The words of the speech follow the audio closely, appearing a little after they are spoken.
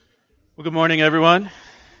Well, good morning, everyone.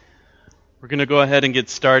 We're going to go ahead and get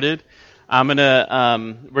started. We're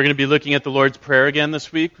going to be looking at the Lord's Prayer again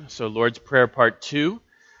this week. So, Lord's Prayer Part 2.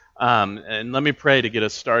 And let me pray to get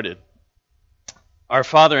us started. Our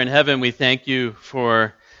Father in heaven, we thank you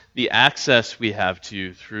for the access we have to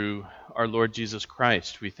you through our Lord Jesus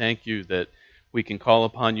Christ. We thank you that we can call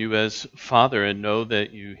upon you as Father and know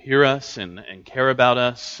that you hear us and care about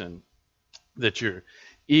us, and that you're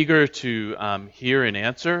eager to hear and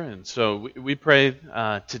answer. And so we pray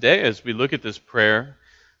today as we look at this prayer,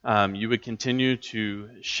 you would continue to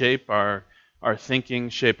shape our thinking,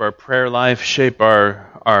 shape our prayer life, shape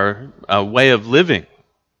our way of living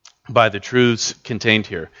by the truths contained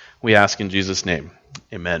here. We ask in Jesus' name.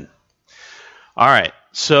 Amen. All right.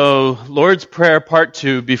 So Lord's Prayer Part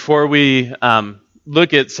 2, before we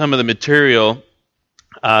look at some of the material,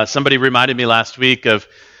 somebody reminded me last week of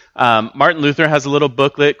Martin Luther has a little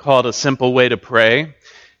booklet called A Simple Way to Pray,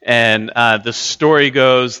 and the story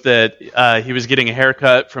goes that he was getting a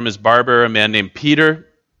haircut from his barber, a man named Peter,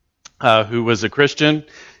 who was a Christian,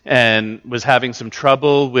 and was having some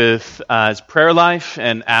trouble with his prayer life,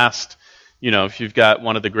 and asked, if you've got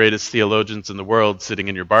one of the greatest theologians in the world sitting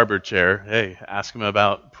in your barber chair, hey, ask him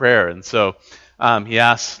about prayer. And so he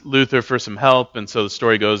asked Luther for some help, and so the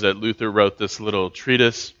story goes that Luther wrote this little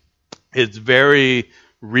treatise. It's very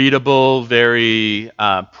readable, very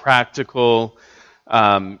practical.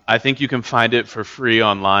 I think you can find it for free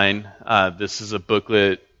online. This is a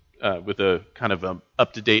booklet with a kind of a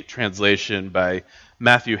up-to-date translation by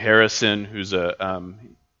Matthew Harrison, who's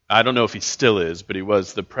I don't know if he still is, but he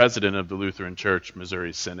was the president of the Lutheran Church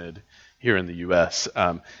Missouri Synod here in the U.S.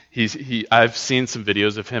 I've seen some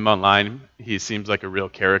videos of him online. He seems like a real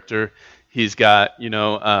character. He's got,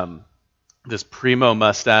 this primo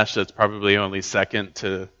mustache that's probably only second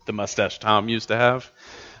to the mustache Tom used to have.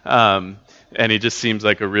 And he just seems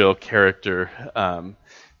like a real character.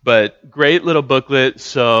 But great little booklet,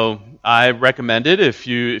 so I recommend it. If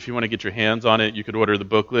you want to get your hands on it, you could order the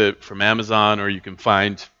booklet from Amazon, or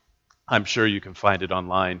I'm sure you can find it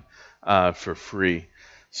online for free.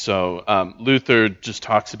 So Luther just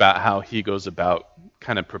talks about how he goes about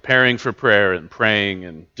kind of preparing for prayer and praying,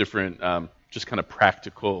 and different just kind of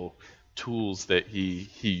practical tools that he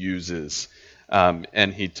uses,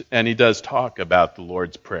 and he does talk about the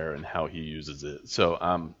Lord's Prayer and how he uses it. So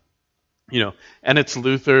and it's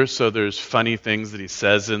Luther, so there's funny things that he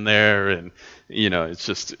says in there, and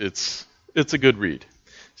it's a good read.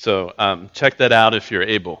 So check that out if you're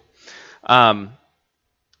able.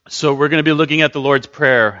 So we're going to be looking at the Lord's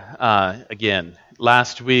Prayer again.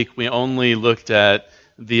 Last week we only looked at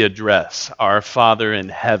the address, Our Father in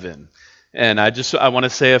Heaven. And I want to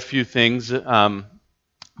say a few things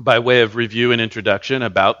by way of review and introduction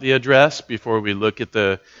about the address before we look at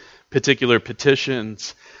the particular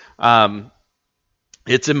petitions.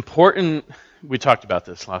 It's important, we talked about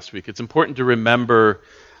this last week, it's important to remember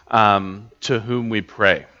to whom we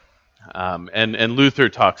pray. And Luther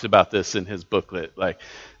talks about this in his booklet, like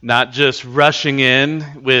not just rushing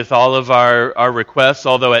in with all of our requests,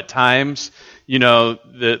 although at times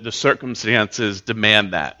the circumstances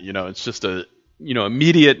demand that. It's just a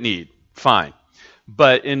immediate need. Fine,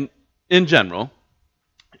 but in general,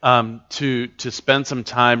 to spend some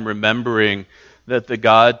time remembering that the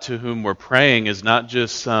God to whom we're praying is not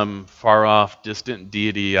just some far off, distant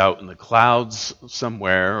deity out in the clouds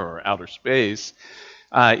somewhere or outer space.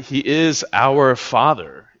 He is our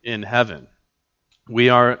Father in heaven. We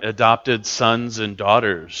are adopted sons and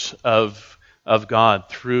daughters of God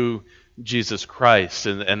through Jesus Christ,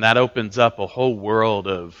 and that opens up a whole world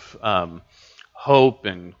of hope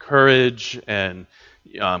and courage and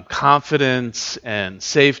confidence and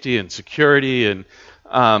safety and security. And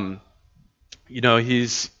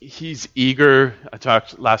he's eager. I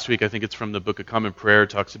talked last week, I think it's from the Book of Common Prayer,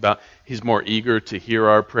 talks about he's more eager to hear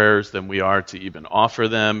our prayers than we are to even offer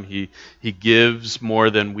them. He gives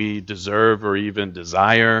more than we deserve or even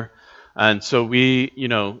desire. And so we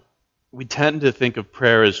tend to think of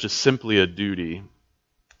prayer as just simply a duty,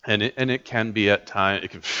 and it can be at times, it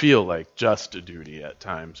can feel like just a duty at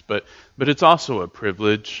times, but it's also a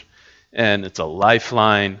privilege, and it's a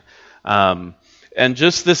lifeline. And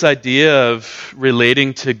just this idea of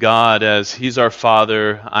relating to God as He's our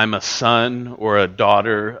Father, I'm a son or a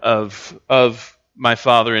daughter of my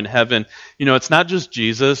Father in heaven. It's not just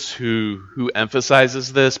Jesus who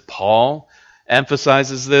emphasizes this. Paul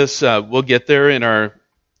emphasizes this. We'll get there in our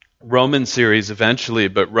Romans series eventually,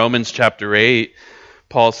 but Romans chapter 8,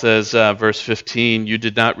 Paul says, verse 15, you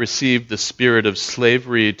did not receive the spirit of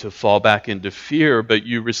slavery to fall back into fear, but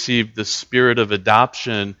you received the spirit of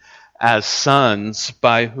adoption as sons,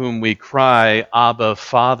 by whom we cry, Abba,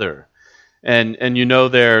 Father. And you know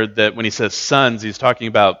there that when he says sons, he's talking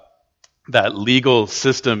about that legal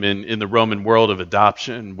system in the Roman world of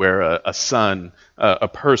adoption where a son, a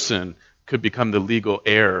person, could become the legal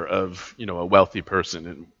heir of a wealthy person.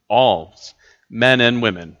 And all men and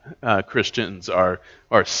women, Christians, are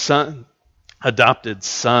adopted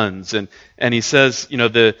sons. And he says,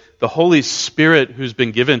 the Holy Spirit who's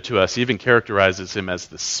been given to us, he even characterizes him as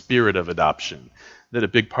the Spirit of adoption. That a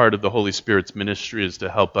big part of the Holy Spirit's ministry is to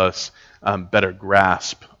help us better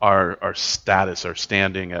grasp our status, our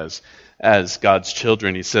standing as God's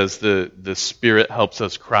children. He says the Spirit helps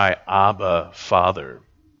us cry, Abba, Father.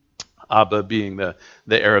 Abba being the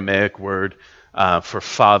Aramaic word for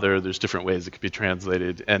father. There's different ways it could be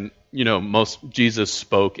translated. And, Jesus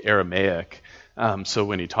spoke Aramaic. So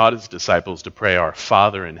when he taught his disciples to pray, our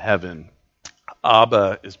Father in heaven,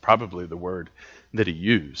 Abba is probably the word that he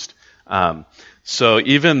used. So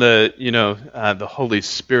even the Holy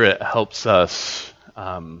Spirit helps us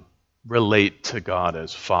relate to God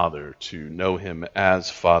as Father, to know him as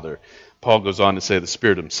Father. Paul goes on to say the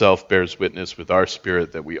Spirit himself bears witness with our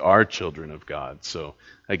spirit that we are children of God. So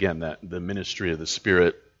again, that the ministry of the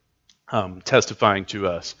Spirit testifying to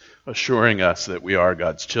us, assuring us that we are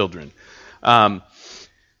God's children.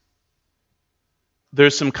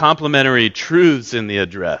 There's some complementary truths in the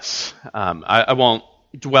address. I won't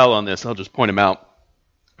dwell on this. I'll just point them out.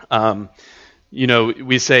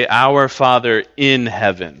 We say, Our Father in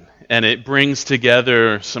heaven, and it brings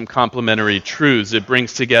together some complementary truths. It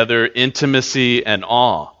brings together intimacy and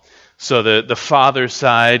awe. So the father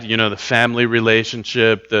side, the family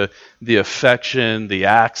relationship, the affection, the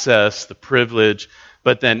access, the privilege,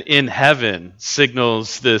 but then in heaven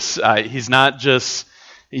signals this,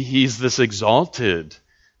 he's this exalted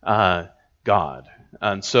God.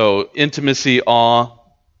 And so intimacy, awe,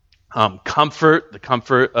 comfort, the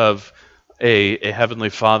comfort of a heavenly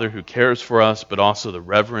Father who cares for us, but also the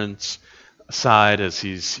reverence side as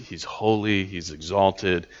he's holy, he's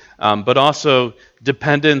exalted, but also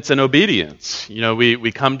dependence and obedience.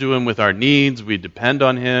 We come to him with our needs, we depend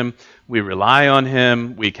on him, we rely on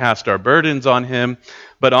him, we cast our burdens on him,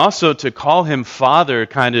 but also to call him Father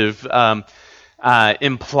kind of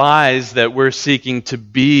implies that we're seeking to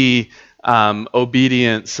be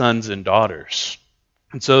obedient sons and daughters.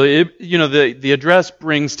 And so, the address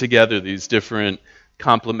brings together these different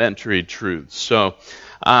complementary truths. So,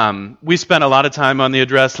 we spent a lot of time on the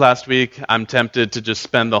address last week. I'm tempted to just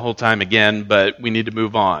spend the whole time again, but we need to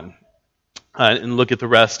move on and look at the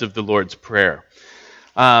rest of the Lord's Prayer.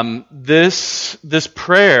 This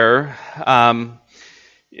prayer,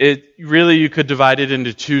 you could divide it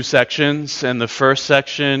into two sections, and the first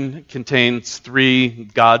section contains 3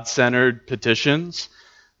 God-centered petitions.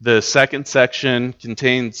 The second section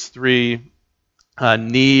contains 3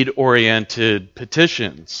 need-oriented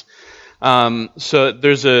petitions. So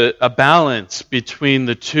there's a balance between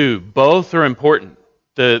the two. Both are important.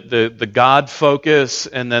 The God focus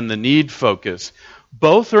and then the need focus.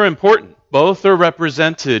 Both are important. Both are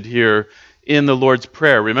represented here in the Lord's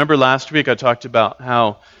Prayer. Remember last week I talked about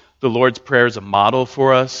how the Lord's Prayer is a model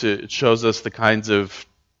for us. It shows us the kinds of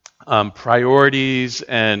priorities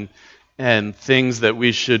and things that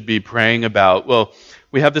we should be praying about. Well,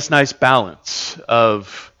 we have this nice balance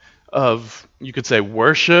of you could say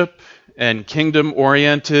worship and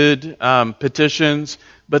kingdom-oriented petitions,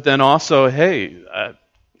 but then also, hey,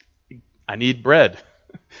 I need bread.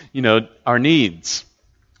 Our needs.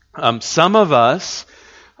 Some of us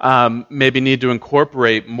maybe need to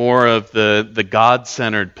incorporate more of the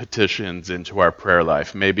God-centered petitions into our prayer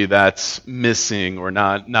life. Maybe that's missing or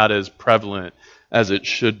not as prevalent as it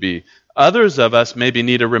should be. Others of us maybe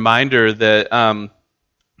need a reminder that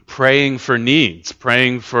praying for needs,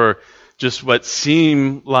 praying for just what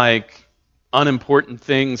seem like unimportant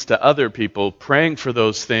things to other people, praying for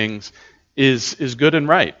those things is good and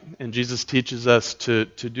right. And Jesus teaches us to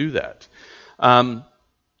do that.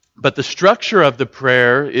 But the structure of the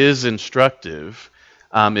prayer is instructive.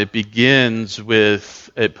 It begins with,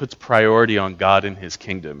 it puts priority on God and his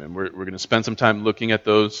kingdom. And we're going to spend some time looking at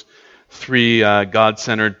those 3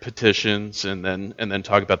 God-centered petitions and then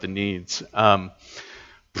talk about the needs.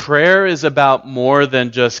 Prayer is about more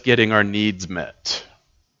than just getting our needs met.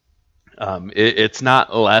 It's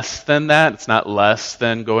not less than that. It's not less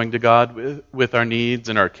than going to God with our needs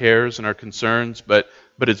and our cares and our concerns, but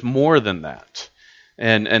it's more than that.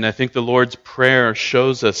 And I think the Lord's Prayer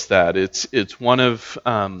shows us that. It's one of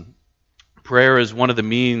prayer is one of the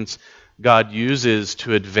means God uses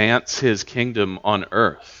to advance his kingdom on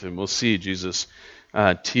earth. And we'll see Jesus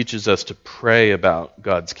teaches us to pray about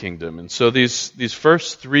God's kingdom. And so these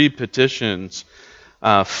first 3 petitions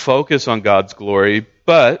focus on God's glory,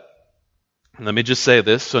 but Let me just say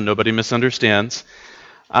this so nobody misunderstands.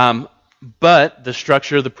 But the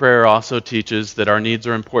structure of the prayer also teaches that our needs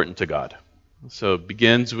are important to God. So it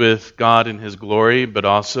begins with God and His glory, but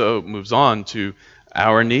also moves on to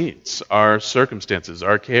our needs, our circumstances,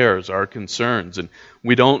 our cares, our concerns. And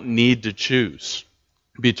we don't need to choose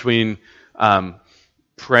between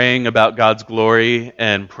praying about God's glory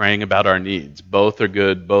and praying about our needs. Both are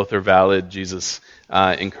good, both are valid. Jesus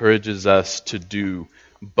encourages us to do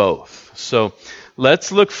both. So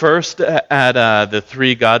let's look first at the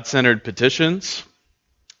three God-centered petitions.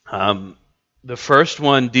 The first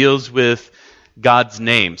one deals with God's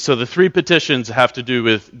name. So the three petitions have to do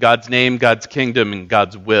with God's name, God's kingdom, and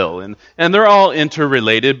God's will. And they're all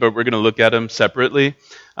interrelated, but we're going to look at them separately.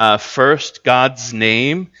 First, God's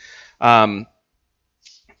name. Our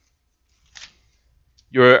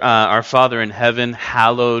Father in heaven,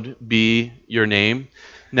 hallowed be your name.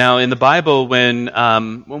 Now, in the Bible, when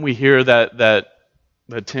we hear that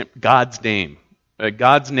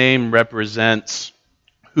God's name represents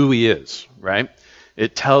who He is, right?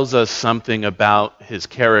 It tells us something about His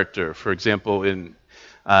character. For example, in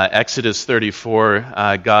Exodus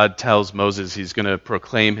 34, God tells Moses He's going to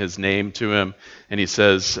proclaim His name to him, and He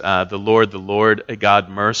says, the Lord, a God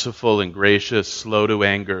merciful and gracious, slow to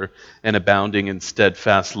anger, and abounding in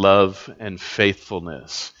steadfast love and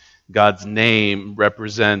faithfulness. God's name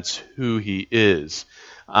represents who He is.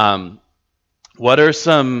 What are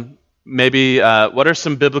some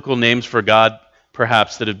biblical names for God,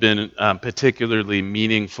 perhaps, that have been particularly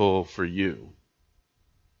meaningful for you?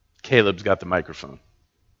 Caleb's got the microphone.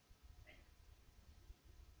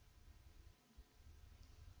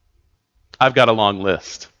 I've got a long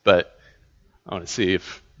list, but I want to see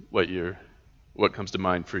what comes to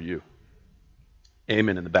mind for you.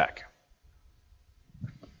 Amen in the back.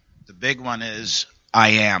 The big one is I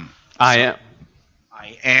am. I am.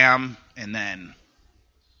 I am, and then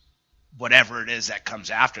whatever it is that comes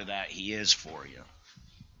after that, He is for you.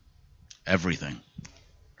 Everything.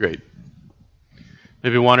 Great.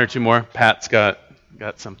 Maybe one or two more. Pat's got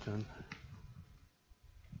something.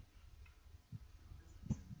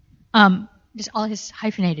 Just all His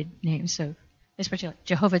hyphenated names. So, especially like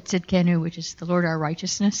Jehovah Tzidkenu, which is the Lord our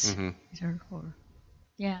righteousness. Mm-hmm. Jehovah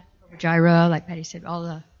Jireh, like Patty said, all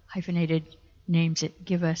the hyphenated names that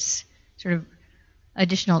give us sort of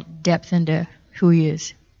additional depth into who He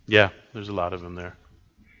is. Yeah, there's a lot of them there.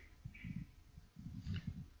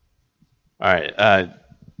 All right.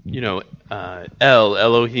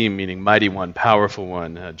 Elohim, meaning mighty one, powerful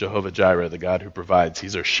one. Jehovah Jireh, the God who provides.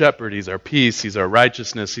 He's our shepherd. He's our peace. He's our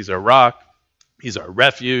righteousness. He's our rock. He's our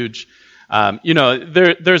refuge.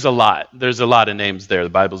 There's a lot. There's a lot of names there. The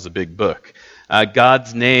Bible's a big book.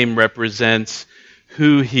 God's name represents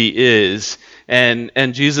who He is.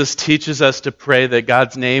 And Jesus teaches us to pray that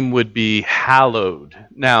God's name would be hallowed.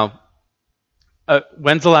 Now,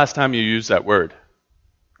 when's the last time you used that word?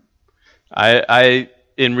 I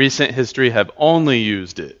in recent history have only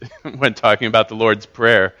used it when talking about the Lord's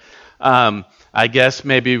Prayer. I guess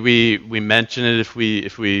maybe we mention it if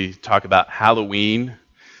we talk about Halloween,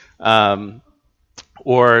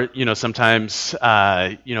 or sometimes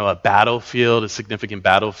a battlefield, a significant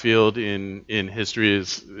battlefield in history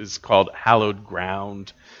is called hallowed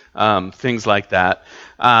ground, things like that.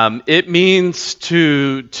 It means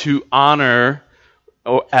to honor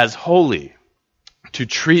as holy, to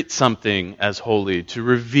treat something as holy, to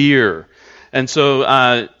revere. And so,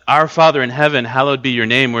 our Father in heaven, hallowed be your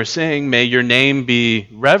name. We're saying, may your name be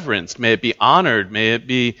reverenced, may it be honored, may it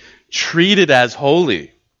be treated as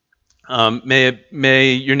holy.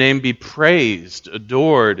 May your name be praised,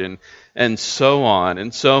 adored, and so on.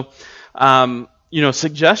 And so,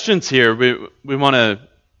 suggestions here. We want to,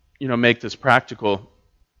 make this practical.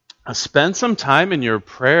 Spend some time in your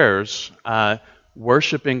prayers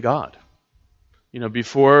worshiping God.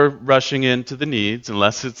 Before rushing into the needs,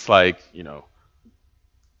 unless it's like,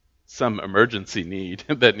 some emergency need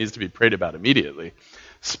that needs to be prayed about immediately.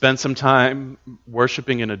 Spend some time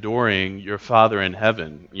worshiping and adoring your Father in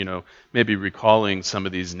heaven, maybe recalling some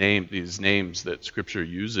of these names that Scripture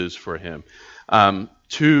uses for Him.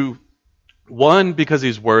 One, because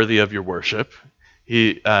He's worthy of your worship.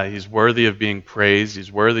 He's worthy of being praised.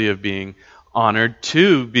 He's worthy of being honored.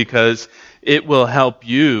 Two, because it will help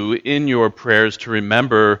you in your prayers to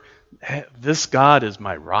remember, hey, this God is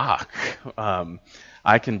my rock.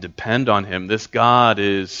 I can depend on Him. This God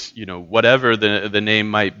is, whatever the name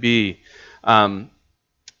might be. Ask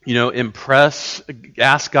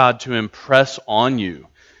God to impress on you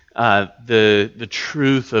the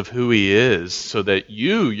truth of who He is, so that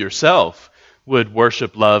you yourself would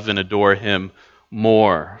worship, love, and adore Him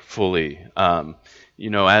more fully.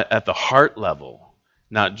 at the heart level,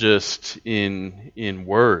 not just in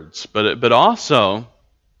words, but also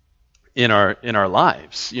in our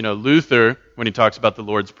lives. Luther, when he talks about the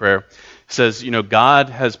Lord's Prayer, says, God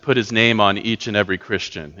has put his name on each and every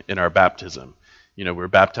Christian in our baptism. We're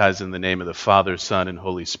baptized in the name of the Father, Son, and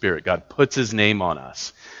Holy Spirit. God puts his name on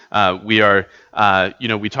us. We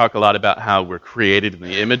talk a lot about how we're created in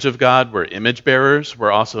the image of God. We're image bearers.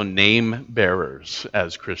 We're also name bearers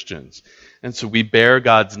as Christians. And so we bear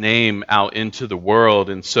God's name out into the world.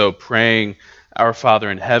 And so praying, Our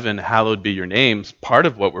Father in heaven, hallowed be your name, part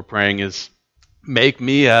of what we're praying is, make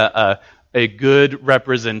me a good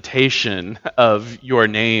representation of your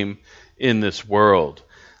name in this world.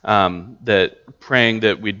 That praying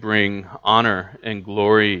that we'd bring honor and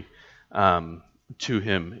glory to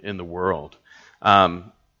him in the world.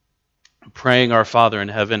 Praying Our Father in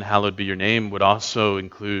heaven, hallowed be your name would also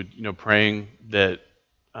include, praying that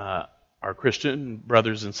our Christian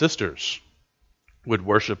brothers and sisters would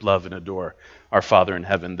worship, love, and adore our Father in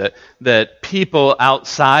heaven. That people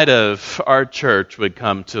outside of our church would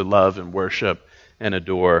come to love and worship and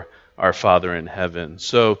adore our Father in heaven.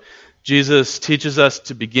 So Jesus teaches us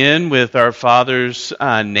to begin with our Father's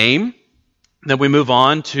name. Then we move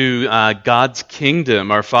on to God's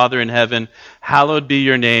kingdom. Our Father in heaven, hallowed be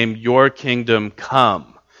your name, your kingdom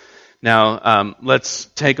come. Now, let's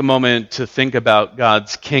take a moment to think about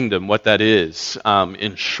God's kingdom, what that is.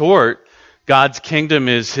 In short, God's kingdom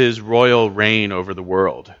is his royal reign over the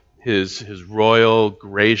world, his royal,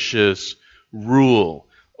 gracious rule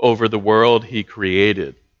over the world he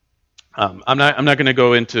created. I'm not going to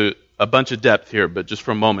go into a bunch of depth here, but just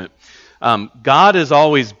for a moment. God has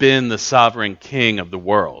always been the sovereign king of the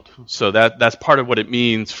world. So that's part of what it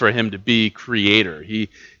means for him to be creator. He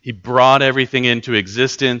brought everything into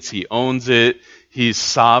existence. He owns it. He's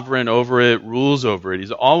sovereign over it, rules over it.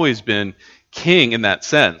 He's always been king in that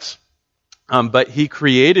sense. But he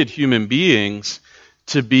created human beings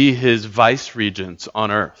to be his vice regents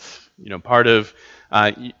on earth. Part of,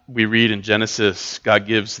 we read in Genesis, God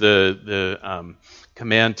gives the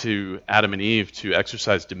command to Adam and Eve to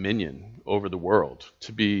exercise dominion over the world,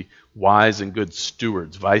 to be wise and good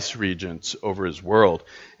stewards, vice regents over his world.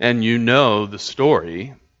 And the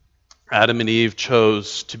story. Adam and Eve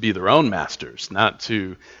chose to be their own masters, not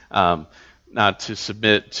to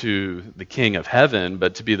submit to the King of heaven,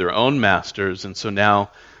 but to be their own masters. And so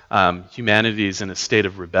now humanity is in a state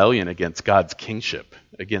of rebellion against God's kingship,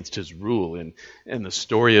 against his rule. And the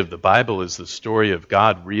story of the Bible is the story of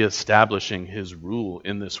God reestablishing his rule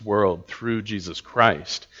in this world through Jesus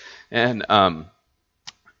Christ. And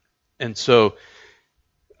so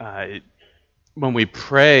when we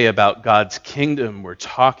pray about God's kingdom, we're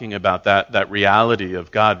talking about that reality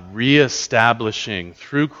of God reestablishing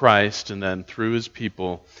through Christ and then through his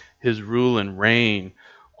people his rule and reign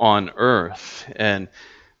on earth. And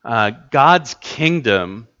God's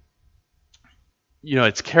kingdom,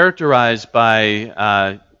 it's characterized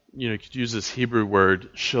by, you could use this Hebrew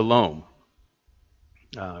word, shalom,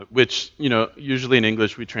 which, usually in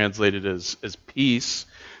English we translate it as peace,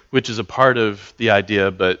 which is a part of the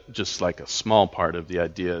idea, but just like a small part of the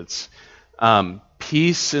idea. It's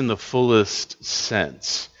peace in the fullest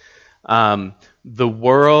sense. The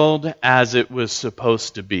world as it was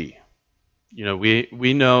supposed to be.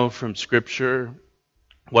 We know from Scripture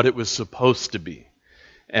what it was supposed to be.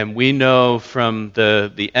 And we know from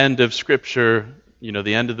the end of Scripture,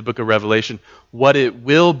 the end of the book of Revelation, what it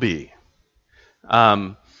will be.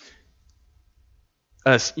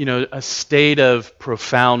 A state of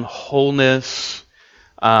profound wholeness,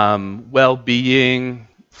 well-being,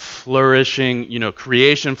 flourishing,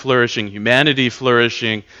 creation flourishing, humanity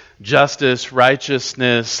flourishing, justice,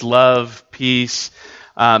 righteousness, love, peace.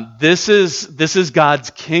 This is God's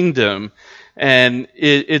kingdom, and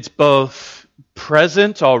it's both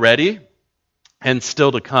present already and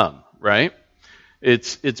still to come, right?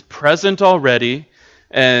 It's present already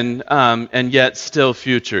and yet still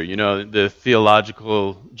future. The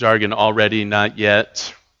theological jargon, already, not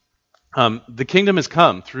yet. The kingdom has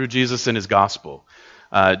come through Jesus and his gospel.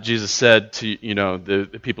 Jesus said to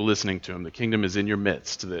the people listening to him, the kingdom is in your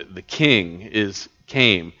midst. The king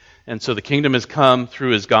came. And so the kingdom has come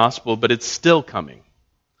through his gospel, but it's still coming.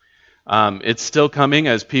 It's still coming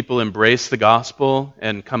as people embrace the gospel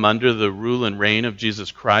and come under the rule and reign of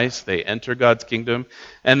Jesus Christ. They enter God's kingdom,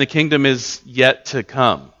 and the kingdom is yet to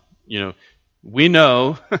come. We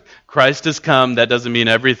know Christ has come. That doesn't mean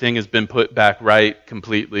everything has been put back right,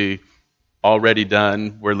 completely, already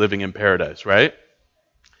done. We're living in paradise, right?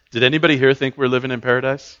 Did anybody here think we're living in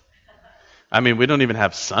paradise? I mean, we don't even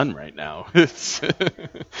have sun right now.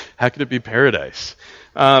 How could it be paradise?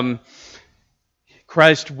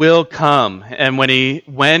 Christ will come, and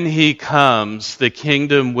when he comes, the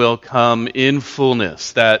kingdom will come in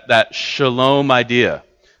fullness. That shalom idea,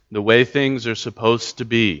 the way things are supposed to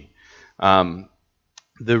be, the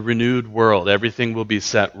renewed world, everything will be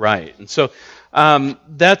set right. And so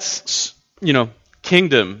that's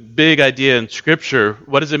kingdom, big idea in Scripture.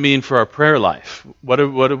 What does it mean for our prayer life? What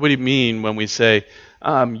do we mean when we say,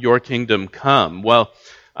 "Your kingdom come"? Well,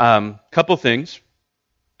 couple things.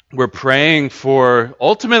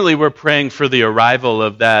 Ultimately we're praying for the arrival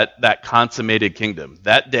of that consummated kingdom,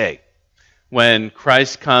 that day when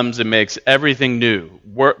Christ comes and makes everything new.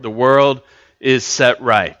 The world is set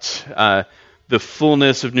right. The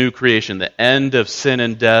fullness of new creation, the end of sin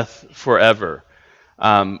and death forever.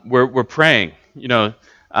 We're praying, in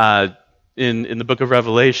the book of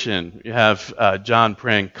Revelation, you have John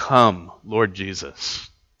praying, "Come, Lord Jesus.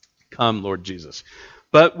 Come, Lord Jesus."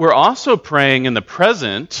 But we're also praying in the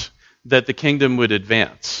present that the kingdom would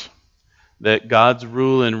advance, that God's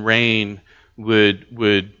rule and reign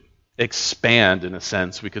would expand, in a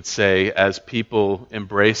sense, we could say, as people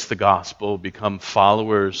embrace the gospel, become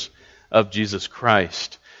followers of Jesus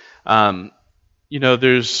Christ.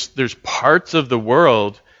 There's parts of the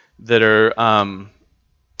world that are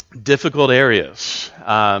difficult areas.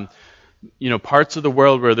 Parts of the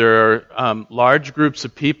world where there are large groups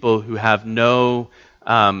of people who have no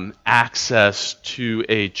access to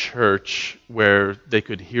a church where they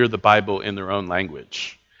could hear the Bible in their own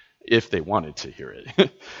language, if they wanted to hear it.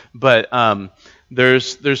 But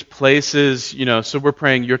there's places, so we're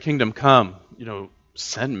praying, "Your kingdom come."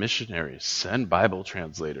 Send missionaries, send Bible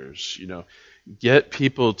translators. Get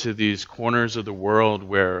people to these corners of the world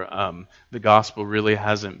where the gospel really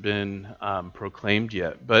hasn't been proclaimed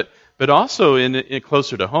yet. But also in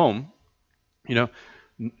closer to home,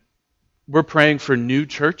 we're praying for new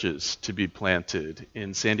churches to be planted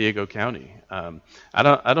in San Diego County. I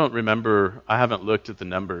don't remember. I haven't looked at the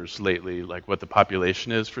numbers lately, like what the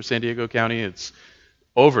population is for San Diego County. It's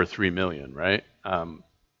over 3 million, right?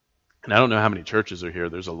 And I don't know how many churches are here.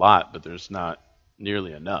 There's a lot, but there's not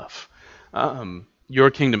nearly enough.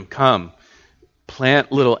 Your kingdom come.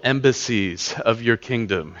 Plant little embassies of your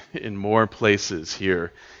kingdom in more places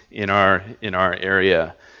here in our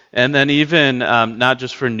area. And then even not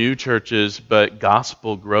just for new churches, but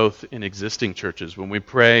gospel growth in existing churches. When we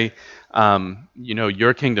pray,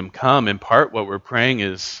 your kingdom come, in part what we're praying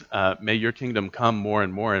is, may your kingdom come more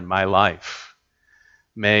and more in my life.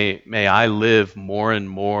 May I live more and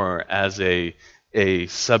more as a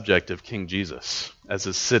subject of King Jesus, as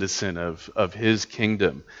a citizen of his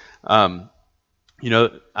kingdom. We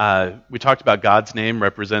talked about God's name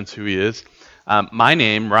represents who he is. My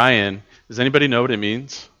name, Ryan, does anybody know what it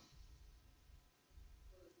means?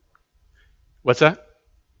 What's that?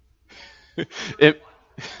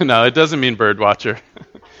 No, it doesn't mean bird watcher.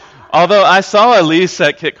 Although I saw Elise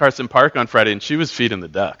at Kit Carson Park on Friday, and she was feeding the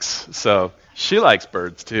ducks. So she likes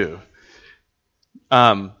birds too.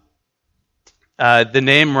 The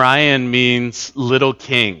name Ryan means little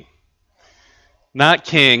king. Not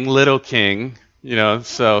king, little king, but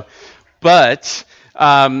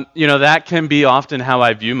that can be often how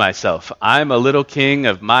I view myself. I'm a little king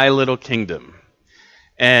of my little kingdom.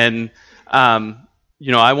 And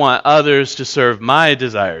I want others to serve my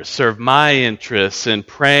desires, serve my interests, and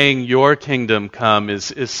praying your kingdom come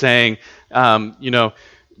is saying,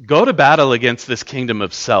 go to battle against this kingdom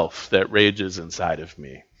of self that rages inside of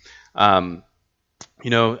me.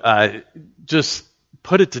 Just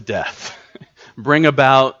put it to death. Bring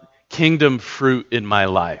about kingdom fruit in my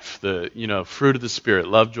life, the fruit of the Spirit,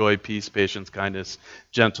 love, joy, peace, patience, kindness,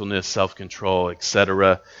 gentleness, self-control,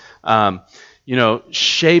 etc.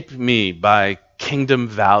 Shape me by kingdom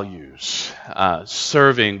values,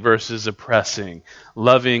 serving versus oppressing,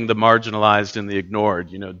 loving the marginalized and the ignored.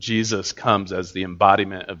 Jesus comes as the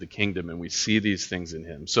embodiment of the kingdom, and we see these things in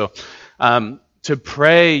him. So to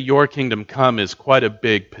pray your kingdom come is quite a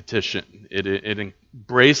big petition. It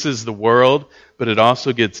embraces the world, but it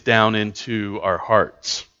also gets down into our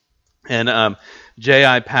hearts. And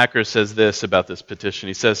J.I. Packer says this about this petition.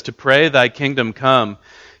 He says, "To pray thy kingdom come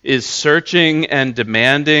is searching and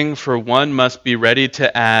demanding, for one must be ready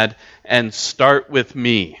to add, and start with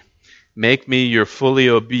me. Make me your fully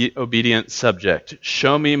obedient subject.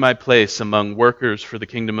 Show me my place among workers for the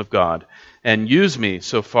kingdom of God, and use me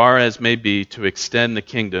so far as may be to extend the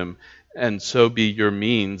kingdom, and so be your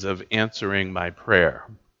means of answering my prayer."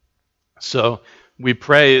 So we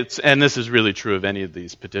pray, and this is really true of any of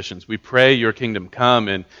these petitions, we pray your kingdom come,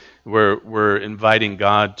 and we're inviting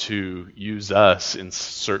God to use us in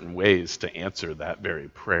certain ways to answer that very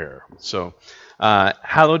prayer. So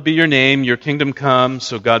hallowed be your name, your kingdom come.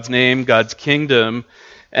 So God's name, God's kingdom.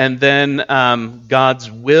 And then God's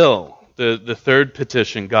will, the third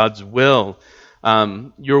petition, God's will.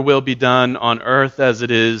 Your will be done on earth as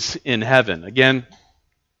it is in heaven. Again,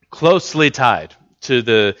 closely tied to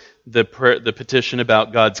the petition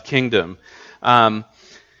about God's kingdom.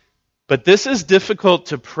 But this is difficult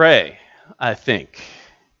to pray, I think,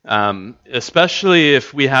 especially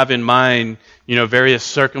if we have in mind, various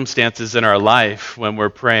circumstances in our life when we're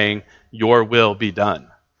praying, your will be done.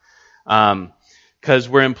 Because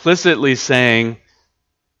we're implicitly saying,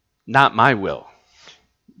 not my will,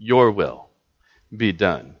 your will be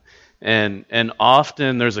done. And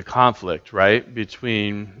often there's a conflict, right,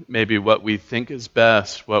 between maybe what we think is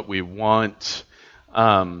best, what we want,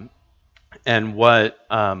 and what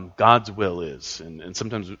God's will is. And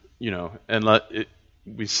sometimes,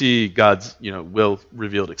 we see God's, will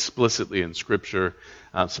revealed explicitly in Scripture.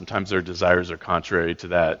 Sometimes their desires are contrary to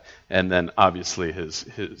that. And then obviously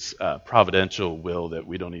his providential will that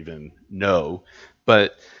we don't even know.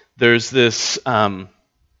 But there's this...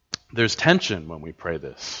 There's tension when we pray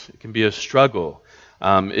this. It can be a struggle.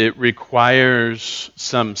 It requires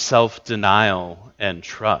some self-denial and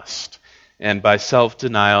trust. And by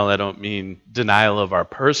self-denial, I don't mean denial of our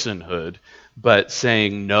personhood, but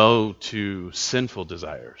saying no to sinful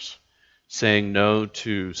desires, saying no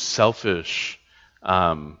to selfish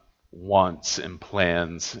wants and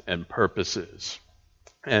plans and purposes,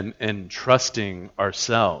 and trusting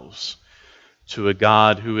ourselves to a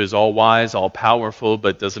God who is all-wise, all-powerful,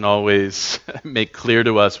 but doesn't always make clear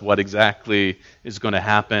to us what exactly is going to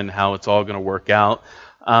happen, how it's all going to work out.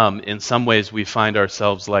 In some ways, we find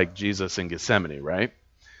ourselves like Jesus in Gethsemane, right?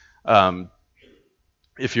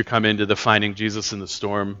 If you come into the Finding Jesus in the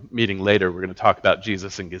Storm meeting later, we're going to talk about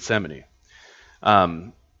Jesus in Gethsemane.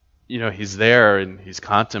 He's there and he's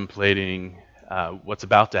contemplating what's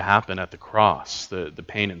about to happen at the cross, the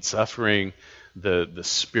pain and suffering, the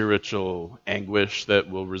spiritual anguish that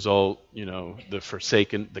will result,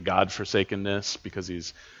 the God-forsakenness, because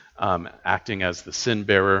he's acting as the sin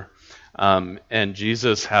bearer. And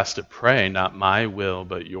Jesus has to pray, not my will,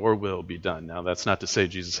 but your will be done. Now, that's not to say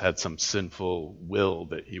Jesus had some sinful will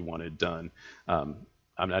that he wanted done. I'm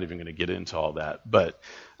not even going to get into all that. But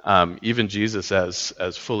even Jesus,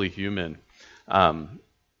 as fully human,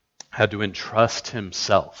 had to entrust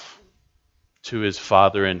himself to his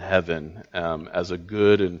Father in heaven as a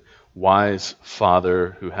good and wise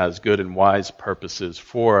Father who has good and wise purposes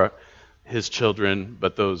for his children,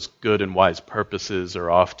 but those good and wise purposes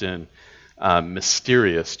are often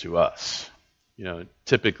mysterious to us.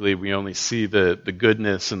 Typically we only see the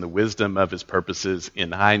goodness and the wisdom of his purposes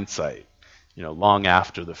in hindsight, long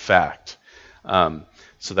after the fact.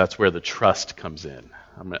 So that's where the trust comes in.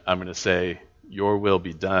 I'm going to say, your will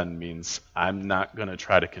be done means I'm not going to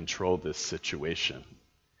try to control this situation.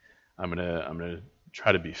 I'm going to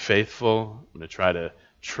try to be faithful. I'm going to try to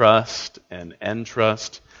trust and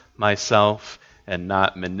entrust myself and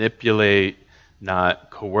not manipulate, not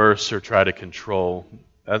coerce or try to control.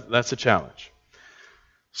 That's a challenge.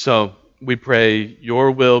 So we pray,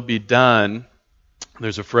 your will be done.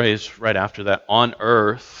 There's a phrase right after that, on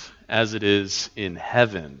earth as it is in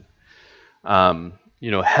heaven.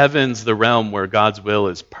 Heaven's the realm where God's will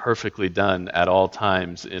is perfectly done at all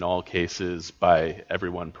times, in all cases, by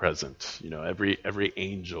everyone present. Every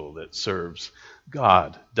angel that serves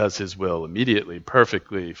God does his will immediately,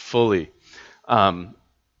 perfectly, fully.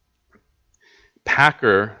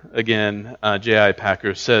 Packer, again, J.I.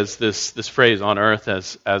 Packer, says this phrase, on earth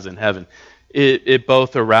as in heaven. It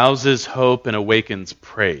both arouses hope and awakens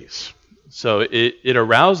praise. So it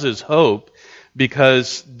arouses hope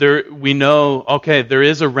because we know, okay, there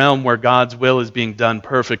is a realm where God's will is being done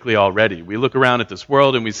perfectly already. We look around at this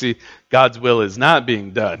world and we see God's will is not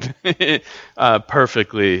being done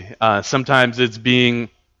perfectly. Sometimes it's being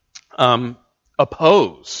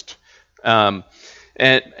opposed. And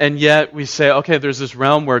yet we say, okay, there's this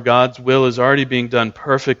realm where God's will is already being done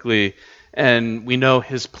perfectly, and we know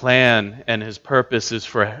his plan and his purpose is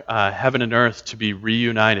for heaven and earth to be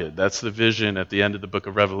reunited. That's the vision at the end of the book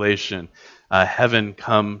of Revelation. Heaven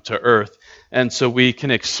come to earth. And so we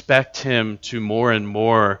can expect him to more and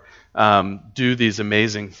more do these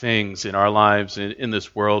amazing things in our lives, in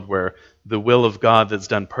this world where the will of God that's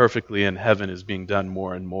done perfectly in heaven is being done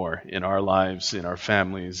more and more in our lives, in our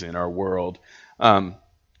families, in our world.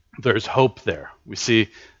 There's hope there. We see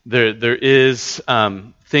there is,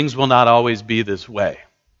 things will not always be this way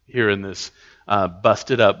here in this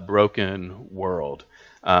busted up, broken world.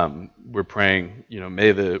 we're praying,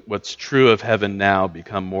 may what's true of heaven now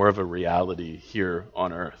become more of a reality here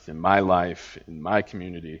on earth, in my life, in my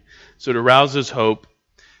community. So it arouses hope.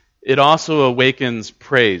 It also awakens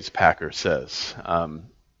praise, Packer says.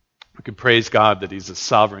 We can praise God that he's a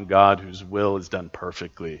sovereign God whose will is done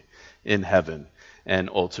perfectly in heaven, and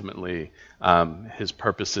ultimately his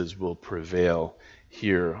purposes will prevail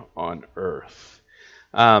here on earth.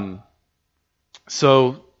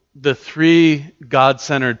 So the three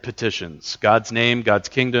God-centered petitions: God's name, God's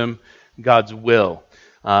kingdom, God's will.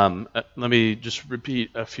 Let me just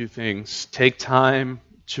repeat a few things. Take time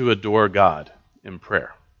to adore God in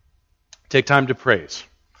prayer. Take time to praise.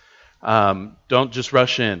 Don't just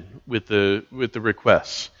rush in with the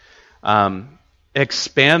requests.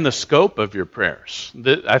 Expand the scope of your prayers.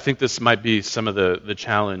 I think this might be some of the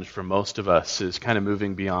challenge for most of us, is kind of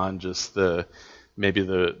moving beyond just maybe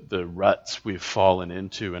the ruts we've fallen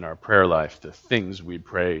into in our prayer life, the things we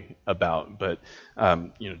pray about. But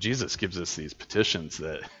Jesus gives us these petitions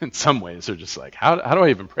that in some ways are just like, how do I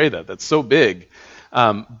even pray that? That's so big.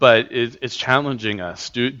 But it's challenging us.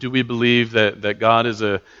 Do we believe that God is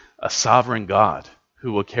a sovereign God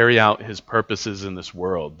who will carry out his purposes in this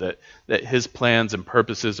world, that his plans and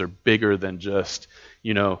purposes are bigger than just,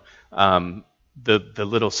 the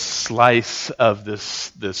little slice of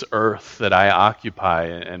this earth that I occupy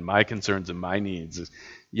and my concerns and my needs?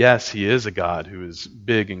 Yes, he is a God who is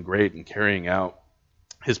big and great and carrying out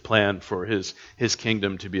his plan for his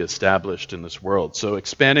kingdom to be established in this world. So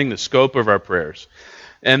expanding the scope of our prayers.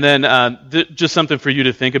 And then just something for you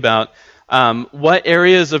to think about. What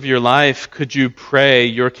areas of your life could you pray,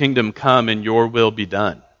 your kingdom come and your will be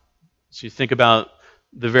done? So you think about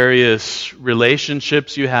the various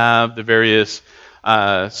relationships you have, the various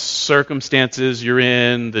circumstances you're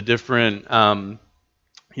in, the different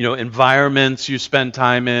environments you spend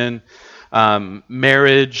time in,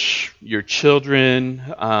 marriage, your children,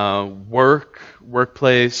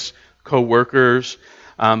 workplace, co-workers,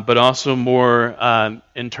 but also more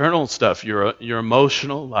internal stuff, your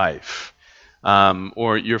emotional life,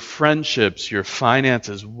 or your friendships, your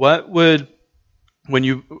finances.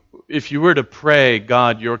 If you were to pray,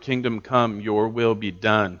 God, your kingdom come, your will be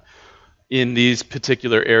done in these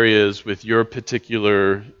particular areas with your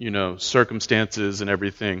particular, circumstances and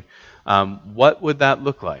everything, what would that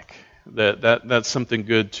look like? That's something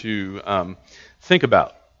good to think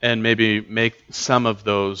about, and maybe make some of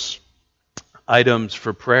those items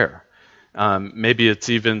for prayer. Maybe it's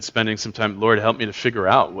even spending some time, Lord, help me to figure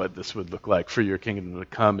out what this would look like for your kingdom to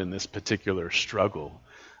come in this particular struggle.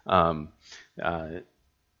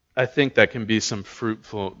 I think that can be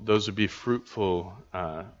those would be fruitful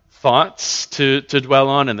thoughts to dwell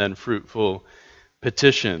on, and then fruitful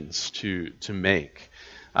petitions to make.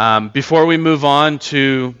 Before we move on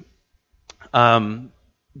to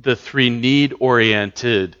the three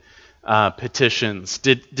need-oriented petitions,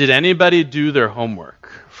 did anybody do their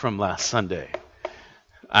homework from last Sunday?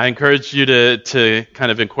 I encourage you to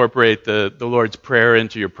kind of incorporate the Lord's Prayer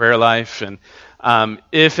into your prayer life, and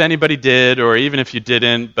if anybody did, or even if you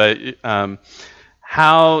didn't, but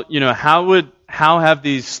how have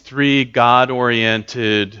these three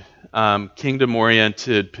God-oriented,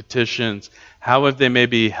 kingdom-oriented petitions, how have they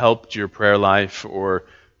maybe helped your prayer life, or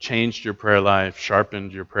changed your prayer life,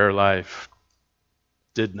 sharpened your prayer life,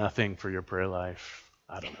 did nothing for your prayer life?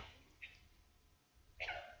 I don't know.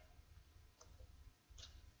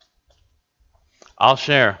 I'll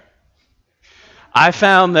share. I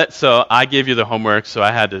found that, so I gave you the homework, so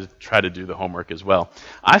I had to try to do the homework as well.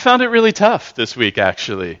 I found it really tough this week,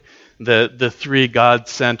 actually, the three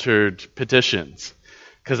God-centered petitions.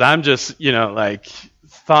 Because I'm just,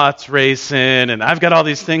 thoughts racing, and I've got all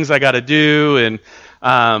these things I got to do, and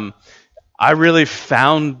I really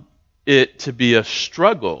found it to be a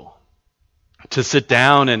struggle to sit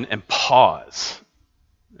down and pause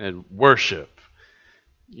and worship,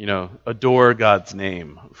 adore God's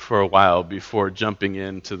name for a while before jumping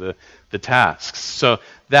into the tasks. So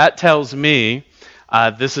that tells me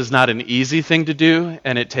this is not an easy thing to do,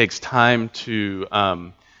 and it takes time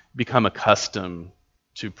to become accustomed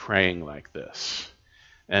to praying like this,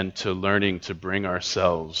 and to learning to bring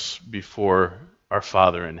ourselves before our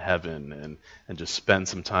Father in heaven, and just spend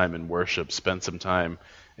some time in worship, spend some time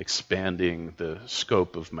expanding the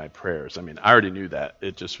scope of my prayers. I mean, I already knew that.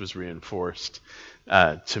 It just was reinforced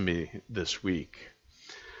to me this week.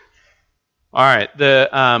 All right,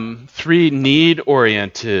 the three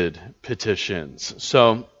need-oriented petitions.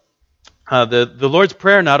 So the Lord's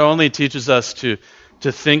Prayer not only teaches us to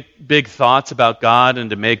think big thoughts about God and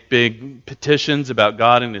to make big petitions about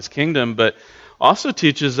God and his kingdom, but also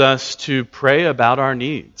teaches us to pray about our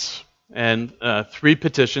needs. and 3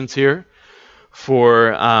 petitions here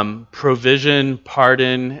for provision,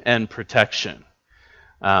 pardon, and protection.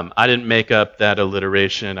 I didn't make up that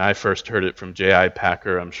alliteration. I first heard it from J.I.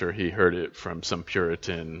 Packer. I'm sure he heard it from some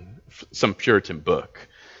Puritan book.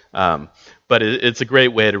 But it's a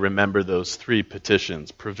great way to remember those 3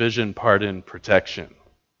 petitions: provision, pardon, protection.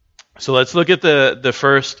 So let's look at the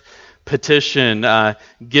first petition.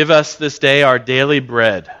 Give us this day our daily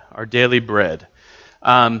bread. Our daily bread.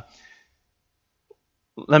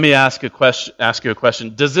 Let me ask you a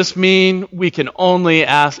question. Does this mean we can only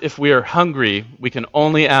ask, if we are hungry, we can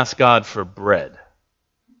only ask God for bread?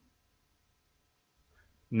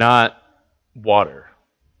 Not water.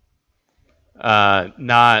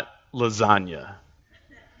 Not lasagna.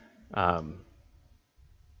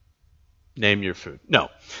 Name your food. No.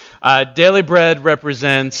 Daily bread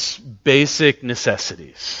represents basic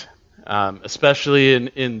necessities, especially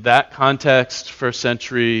in that context, first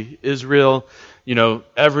century Israel.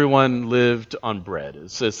 Everyone lived on bread.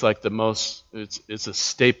 It's like it's a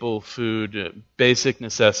staple food, basic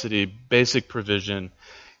necessity, basic provision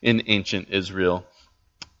in ancient Israel.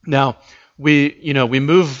 Now, we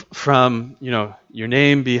move from, your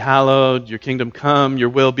name be hallowed, your kingdom come, your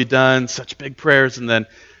will be done, such big prayers, and then,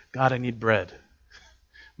 God, I need bread.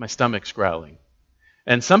 My stomach's growling.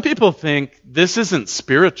 And some people think this isn't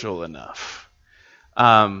spiritual enough.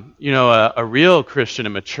 A real Christian, a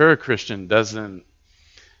mature Christian doesn't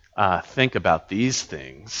think about these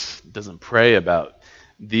things, doesn't pray about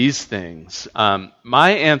these things.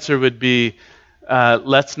 My answer would be,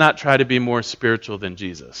 let's not try to be more spiritual than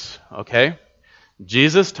Jesus, okay?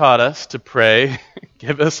 Jesus taught us to pray,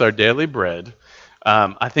 give us our daily bread.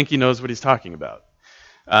 I think he knows what he's talking about.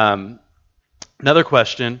 Another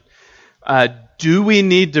question, do we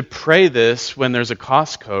need to pray this when there's a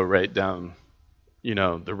Costco right down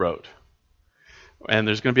the road? And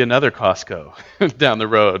there's going to be another Costco down the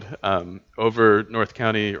road over North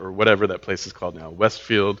County, or whatever that place is called now,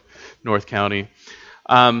 Westfield, North County.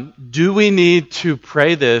 Do we need to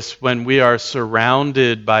pray this when we are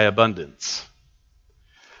surrounded by abundance?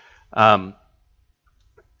 I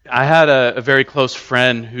had a very close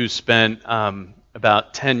friend who spent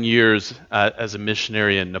about 10 years as a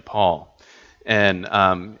missionary in Nepal.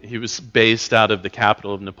 And he was based out of the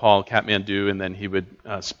capital of Nepal, Kathmandu, and then he would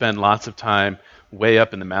spend lots of time way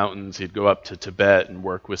up in the mountains. He'd go up to Tibet and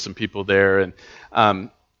work with some people there.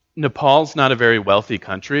 And Nepal's not a very wealthy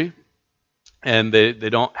country, and they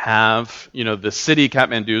don't have, the city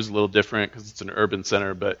Kathmandu is a little different because it's an urban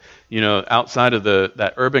center, but, outside of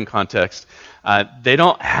that urban context, they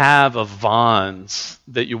don't have a Vons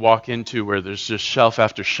that you walk into where there's just shelf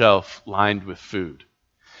after shelf lined with food.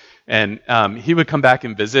 And he would come back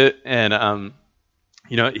and visit, and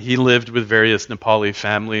he lived with various Nepali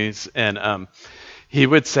families, and he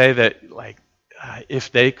would say that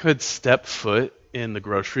if they could step foot in the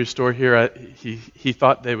grocery store here, he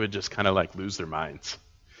thought they would just kind of lose their minds,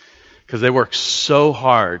 because they work so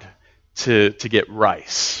hard to get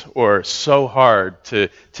rice, or so hard to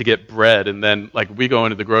get bread, and then we go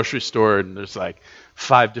into the grocery store and there's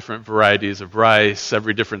 5 different varieties of rice,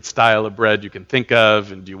 every different style of bread you can think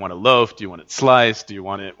of, and do you want a loaf, do you want it sliced, do you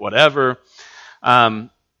want it whatever.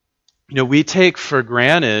 We take for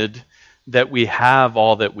granted that we have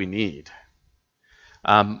all that we need.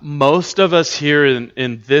 Most of us here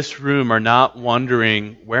in this room are not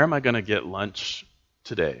wondering, where am I going to get lunch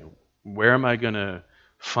today? Where am I going to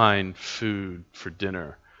find food for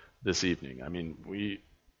dinner this evening? I mean,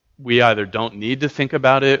 we either don't need to think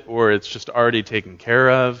about it, or it's just already taken care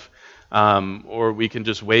of, or we can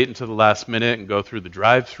just wait until the last minute and go through the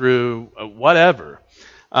drive-through, whatever.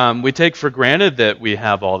 We take for granted that we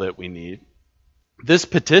have all that we need. This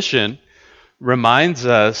petition reminds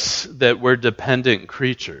us that we're dependent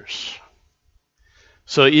creatures.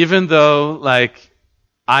 So even though,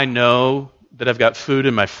 I know that I've got food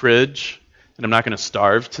in my fridge and I'm not going to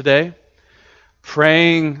starve today,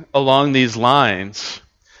 praying along these lines,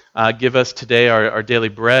 give us today our daily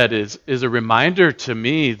bread, is a reminder to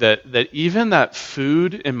me that even that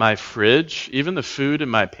food in my fridge, even the food in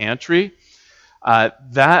my pantry,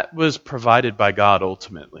 that was provided by God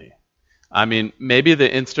ultimately. I mean, maybe the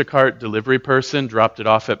Instacart delivery person dropped it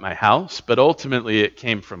off at my house, but ultimately it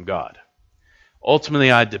came from God.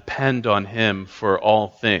 Ultimately, I depend on Him for all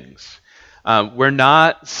things. We're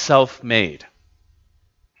not self-made.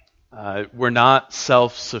 We're not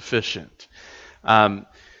self-sufficient.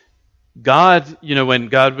 God, when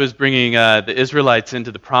God was bringing the Israelites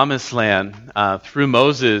into the Promised Land through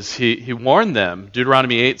Moses, He warned them,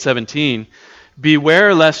 Deuteronomy 8:17,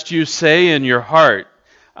 "Beware lest you say in your heart,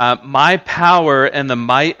 my power and the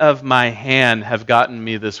might of my hand have gotten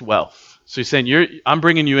me this wealth. So he's saying, I'm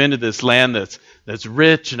bringing you into this land that's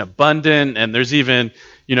rich and abundant, and there's even,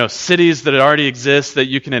 cities that already exist that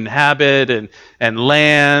you can inhabit, and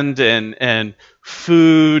land and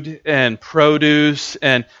food and produce.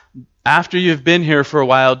 And after you've been here for a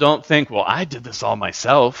while, don't think, well, I did this all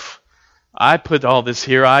myself. I put all this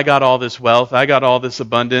here. I got all this wealth. I got all this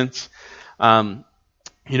abundance. And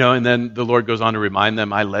then the Lord goes on to remind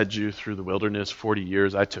them, I led you through the wilderness 40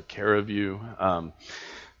 years. I took care of you.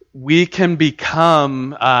 We can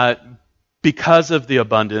become, because of the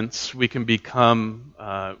abundance, we can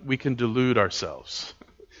delude ourselves,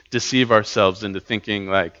 deceive ourselves into thinking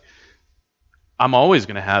like, I'm always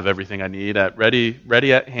going to have everything I need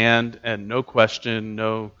ready at hand, and no question,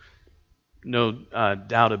 no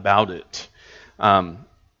doubt about it.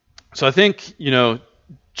 So I think,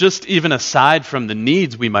 just even aside from the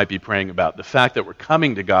needs we might be praying about, the fact that we're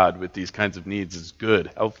coming to God with these kinds of needs is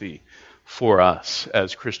good, healthy for us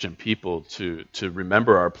as Christian people to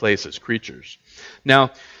remember our place as creatures.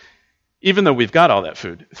 Now, even though we've got all that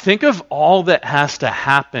food, think of all that has to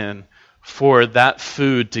happen for that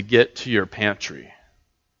food to get to your pantry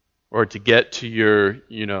or to get to your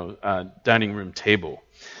dining room table.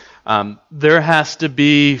 There has to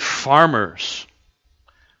be farmers.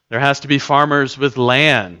 There has to be farmers with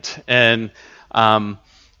land and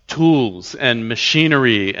tools and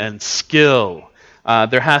machinery and skill.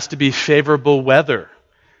 There has to be favorable weather,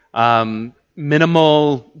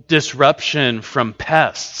 minimal disruption from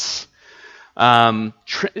pests. The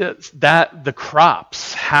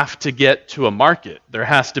crops have to get to a market. There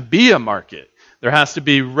has to be a market. There has to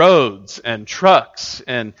be roads and trucks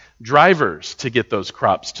and drivers to get those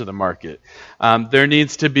crops to the market. There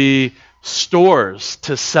needs to be stores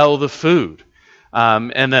to sell the food.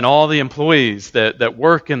 And then all the employees that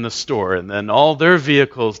work in the store, and then all their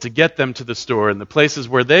vehicles to get them to the store, and the places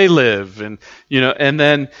where they live, and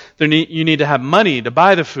then you need to have money to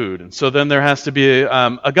buy the food, and so then there has to be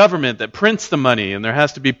a government that prints the money, and there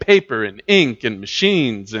has to be paper and ink and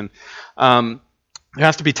machines, and there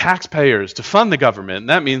has to be taxpayers to fund the government, and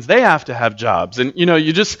that means they have to have jobs, and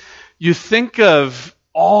you think of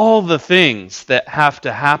all the things that have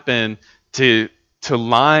to happen to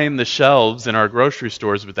line the shelves in our grocery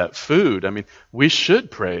stores with that food. I mean, we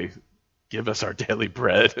should pray, give us our daily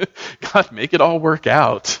bread. God, make it all work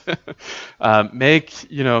out.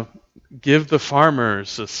 Give the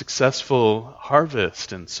farmers a successful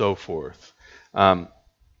harvest and so forth.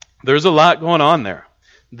 There's a lot going on there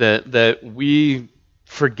that we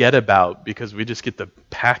forget about because we just get the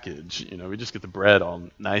package. We just get the bread all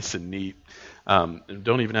nice and neat. And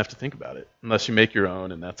don't even have to think about it unless you make your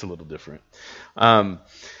own, and that's a little different.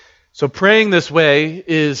 So praying this way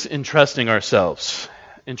is entrusting ourselves,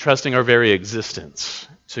 entrusting our very existence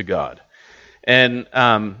to God. And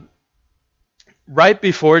right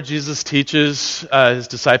before Jesus teaches his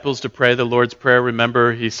disciples to pray the Lord's Prayer,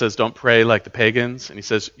 remember, he says, don't pray like the pagans. And he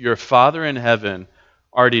says, your Father in heaven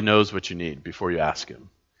already knows what you need before you ask him.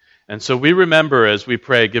 And so we remember as we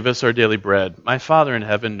pray, give us our daily bread. My Father in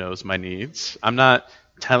heaven knows my needs. I'm not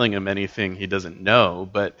telling him anything he doesn't know,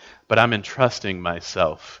 but I'm entrusting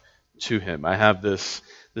myself to him. I have this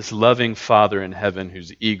loving Father in heaven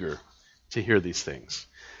who's eager to hear these things.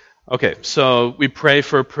 Okay, so we pray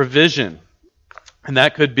for provision. And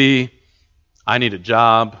that could be, I need a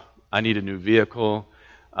job, I need a new vehicle.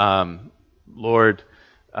 Lord,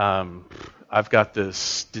 I've got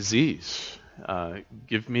this disease.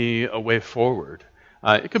 Give me a way forward.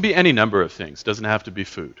 It could be any number of things. It doesn't have to be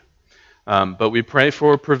food. But we pray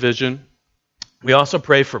for provision. We also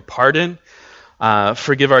pray for pardon.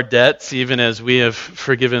 Forgive our debts, even as we have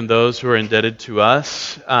forgiven those who are indebted to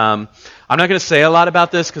us. I'm not going to say a lot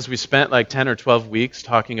about this because we spent like 10 or 12 weeks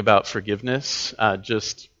talking about forgiveness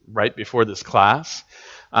just right before this class.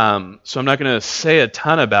 So I'm not going to say a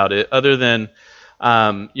ton about it other than,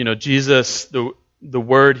 Jesus, the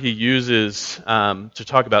word he uses to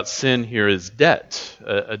talk about sin here is debt,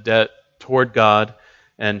 a debt toward God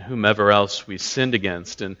and whomever else we sinned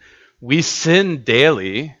against. And we sin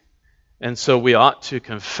daily, and so we ought to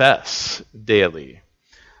confess daily.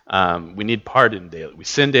 We need pardon daily. We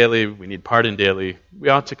sin daily, we need pardon daily. We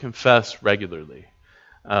ought to confess regularly.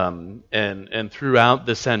 And throughout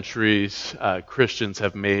the centuries, Christians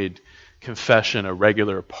have made confession a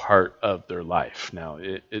regular part of their life. Now,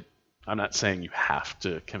 I'm not saying you have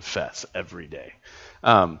to confess every day.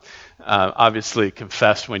 Obviously,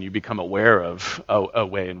 confess when you become aware of a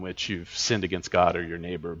way in which you've sinned against God or your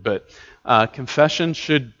neighbor. But confession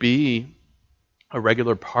should be a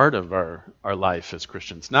regular part of our life as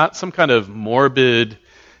Christians. Not some kind of morbid,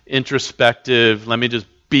 introspective, let me just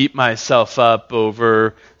beat myself up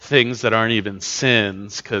over things that aren't even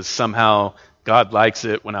sins because somehow God likes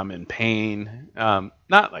it when I'm in pain.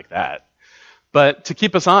 Not like that. But to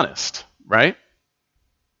keep us honest, right?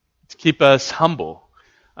 To keep us humble.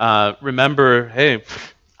 Remember, hey,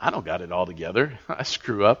 I don't got it all together. I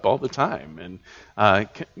screw up all the time. And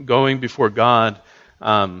going before God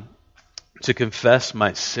to confess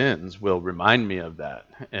my sins will remind me of that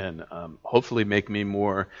and hopefully make me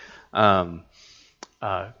more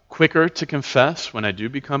quicker to confess when I do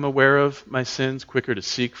become aware of my sins, quicker to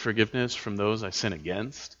seek forgiveness from those I sin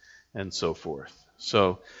against, and so forth.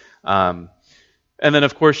 So, and then,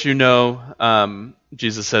 of course,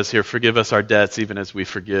 Jesus says here, forgive us our debts even as we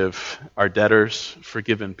forgive our debtors.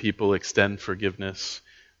 Forgiven people extend forgiveness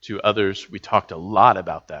to others. We talked a lot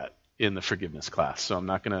about that in the forgiveness class, so I'm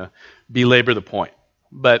not going to belabor the point.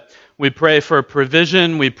 But we pray for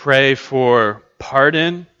provision, we pray for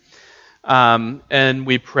pardon, and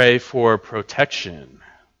we pray for protection.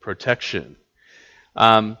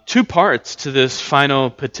 Two parts to this final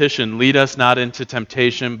petition. Lead us not into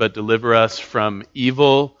temptation, but deliver us from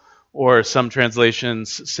evil, or some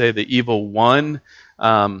translations say the evil one.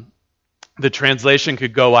 The translation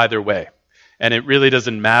could go either way. And it really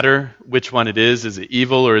doesn't matter which one it is. Is it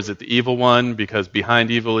evil or is it the evil one? Because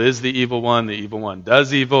behind evil is the evil one. The evil one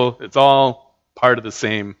does evil. It's all part of the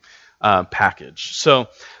same package. So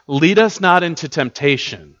lead us not into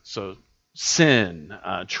temptation. So sin,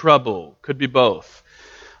 trouble, could be both.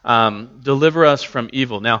 Deliver us from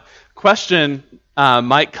evil. Now, question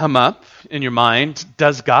might come up in your mind,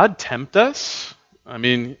 does God tempt us? I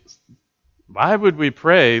mean, why would we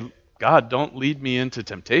pray, God, don't lead me into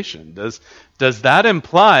temptation? Does that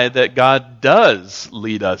imply that God does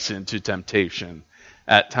lead us into temptation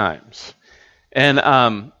at times?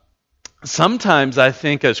 And sometimes I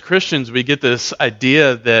think as Christians we get this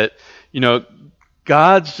idea that,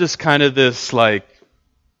 God's just kind of this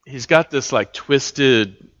he's got this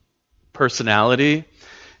twisted personality,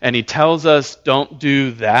 and he tells us don't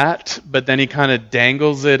do that, but then he kind of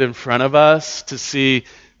dangles it in front of us to see,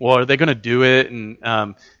 well, are they going to do it? And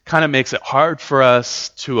kind of makes it hard for us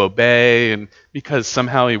to obey, and because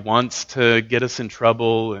somehow he wants to get us in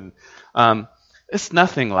trouble. And it's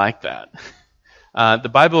nothing like that. The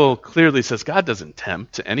Bible clearly says God doesn't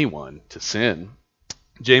tempt anyone to sin.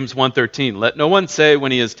 James 1:13, let no one say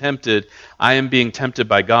when he is tempted, I am being tempted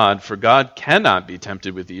by God, for God cannot be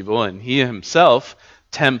tempted with evil, and he himself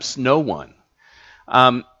tempts no one.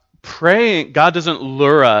 Praying, God doesn't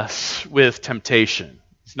lure us with temptation.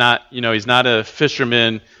 He's not a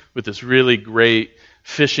fisherman with this really great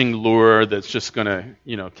fishing lure that's just going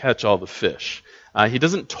to, catch all the fish. He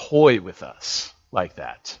doesn't toy with us like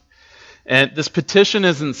that. And this petition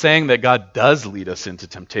isn't saying that God does lead us into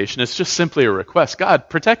temptation. It's just simply a request. God,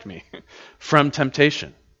 protect me from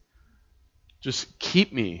temptation. Just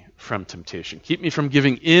keep me from temptation. Keep me from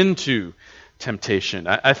giving into temptation.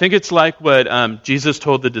 I think it's like what Jesus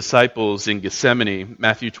told the disciples in Gethsemane,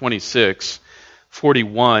 Matthew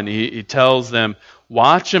 26:41. He tells them,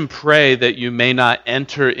 watch and pray that you may not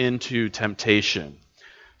enter into temptation.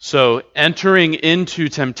 So entering into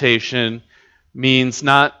temptation means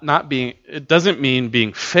not being, it doesn't mean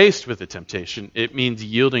being faced with a temptation. It means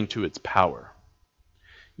yielding to its power.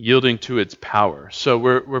 Yielding to its power. So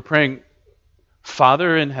we're praying,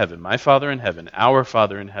 Father in heaven, my Father in heaven, our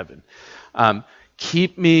Father in heaven,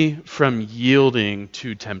 keep me from yielding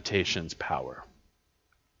to temptation's power.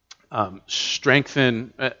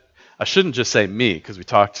 Strengthen, I shouldn't just say me, because we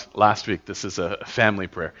talked last week, this is a family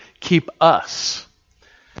prayer. Keep us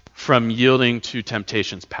from yielding to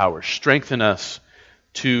temptation's power. Strengthen us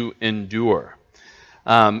to endure.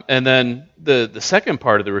 And then the second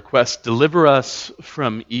part of the request, deliver us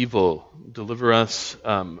from evil. Deliver us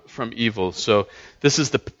from evil. So this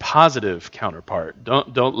is the positive counterpart.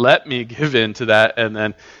 Don't let me give in to that. And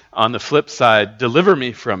then on the flip side, deliver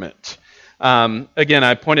me from it. Again,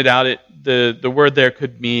 I pointed out the word there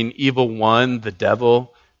could mean evil one, the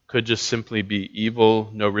devil. Could just simply be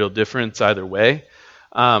evil, no real difference either way.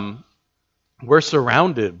 We're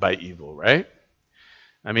surrounded by evil, right?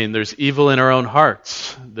 I mean, there's evil in our own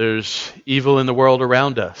hearts. There's evil in the world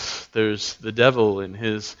around us. There's the devil and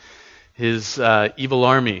his evil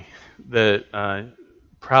army that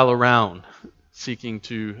prowl around seeking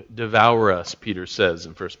to devour us, Peter says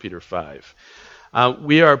in 1 Peter 5.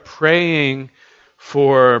 We are praying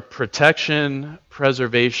for protection,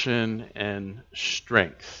 preservation, and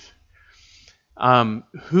strength.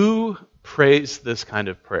 Who prays this kind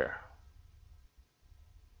of prayer?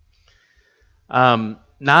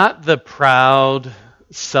 Not the proud,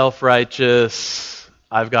 self-righteous,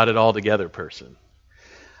 I've got it all together person.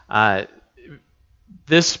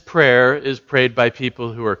 This prayer is prayed by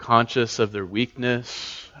people who are conscious of their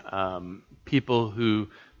weakness, people who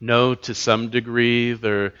know to some degree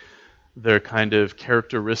their kind of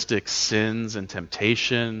characteristic sins and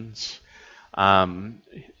temptations,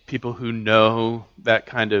 people who know that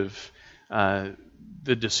kind of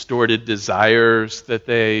the distorted desires that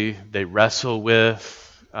they wrestle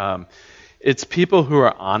with. It's people who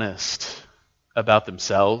are honest about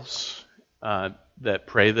themselves that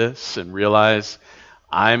pray this and realize,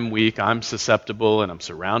 I'm weak, I'm susceptible, and I'm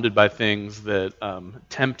surrounded by things that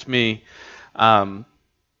tempt me. And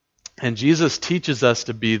Jesus teaches us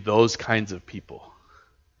to be those kinds of people.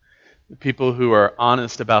 People who are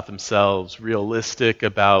honest about themselves, realistic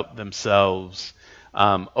about themselves,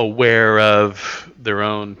 aware of their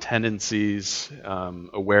own tendencies,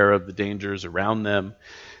 aware of the dangers around them.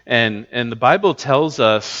 And the Bible tells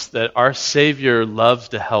us that our Savior loves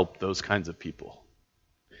to help those kinds of people.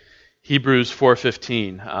 Hebrews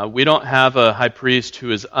 4:15, we don't have a high priest who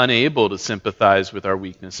is unable to sympathize with our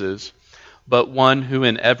weaknesses, but one who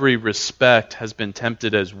in every respect has been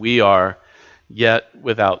tempted as we are, yet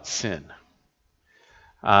without sin.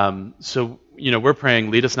 So, we're praying,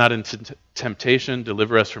 lead us not into temptation,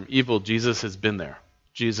 deliver us from evil. Jesus has been there.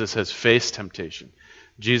 Jesus has faced temptation.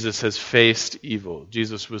 Jesus has faced evil.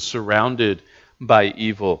 Jesus was surrounded by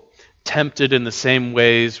evil, tempted in the same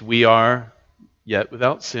ways we are, yet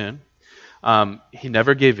without sin. He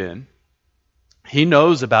never gave in. He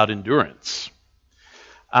knows about endurance.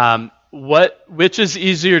 Which is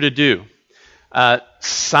easier to do?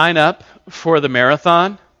 Sign up for the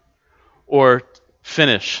marathon or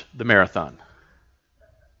finish the marathon?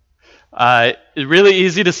 Really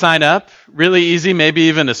easy to sign up, really easy maybe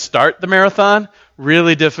even to start the marathon,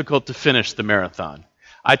 really difficult to finish the marathon.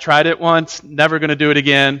 I tried it once, never going to do it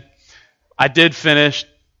again. I did finish,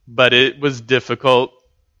 but it was difficult.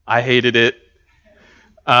 I hated it.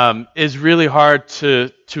 It's really hard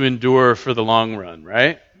to endure for the long run,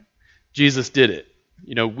 right? Jesus did it.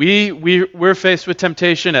 We're faced with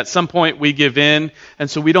temptation. At some point we give in, and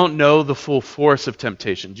so we don't know the full force of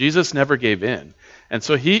temptation. Jesus never gave in. And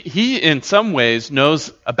so he in some ways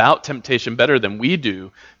knows about temptation better than we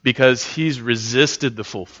do because he's resisted the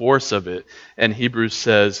full force of it. And Hebrews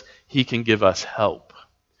says he can give us help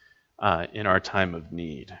in our time of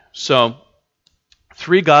need. So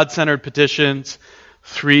 3 God-centered petitions,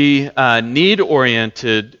 3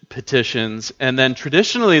 need-oriented petitions, and then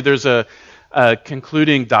traditionally there's a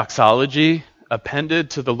concluding doxology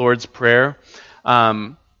appended to the Lord's Prayer.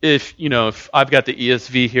 If I've got the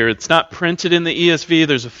ESV here, it's not printed in the ESV.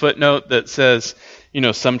 There's a footnote that says,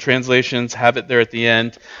 some translations have it there at the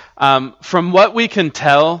end. From what we can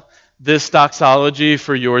tell, this doxology,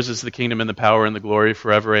 for yours is the kingdom and the power and the glory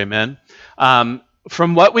forever, amen.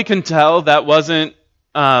 From what we can tell, that wasn't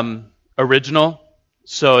original.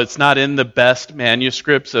 So it's not in the best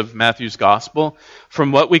manuscripts of Matthew's gospel.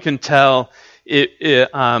 From what we can tell,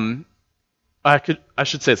 I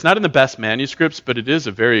should say it's not in the best manuscripts, but it is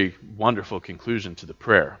a very wonderful conclusion to the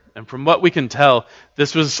prayer. And from what we can tell,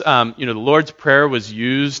 this was, the Lord's Prayer was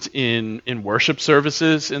used in worship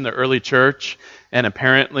services in the early church, and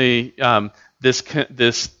apparently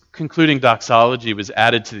this concluding doxology was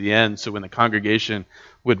added to the end, so when the congregation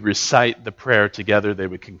would recite the prayer together, they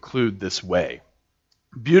would conclude this way.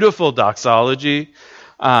 Beautiful doxology,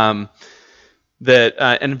 and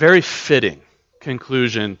very fitting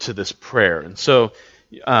conclusion to this prayer. And so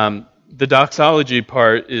the doxology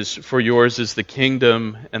part is, for yours is the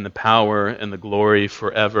kingdom and the power and the glory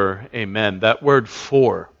forever, amen. That word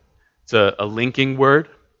for, it's a linking word,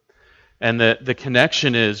 and the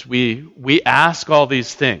connection is we ask all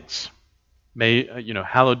these things. May,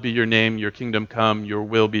 hallowed be your name, your kingdom come, your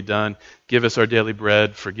will be done. Give us our daily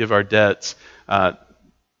bread, forgive our debts.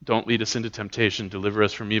 Don't lead us into temptation, deliver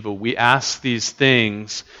us from evil. We ask these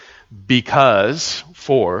things because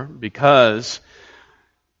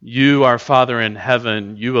you, our Father in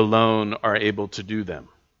heaven, you alone are able to do them.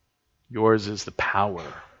 Yours is the power.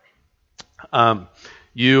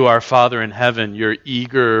 You, our Father in heaven, you're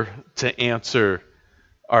eager to answer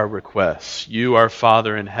our requests. You, our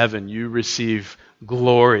Father in heaven, you receive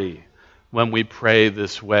glory when we pray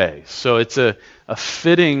this way. So it's a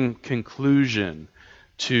fitting conclusion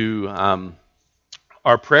to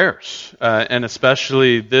our prayers, and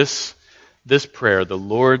especially this prayer, the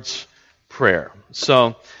Lord's Prayer.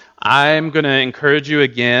 So I'm going to encourage you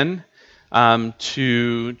again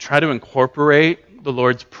to try to incorporate the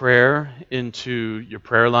Lord's Prayer into your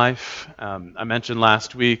prayer life. I mentioned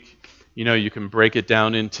last week, you can break it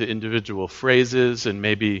down into individual phrases and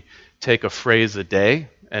maybe take a phrase a day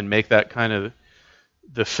and make that kind of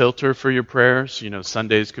the filter for your prayers.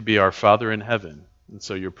 Sundays could be Our Father in Heaven. And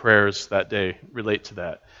so your prayers that day relate to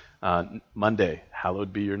that. Monday,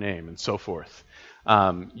 hallowed be your name, and so forth.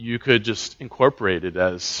 You could just incorporate it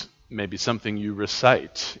as maybe something you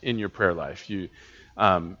recite in your prayer life. You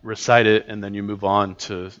recite it, and then you move on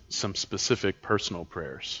to some specific personal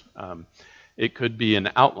prayers. It could be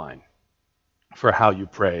an outline for how you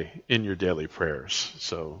pray in your daily prayers.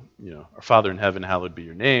 So, our Father in heaven, hallowed be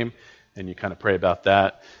your name, and you kind of pray about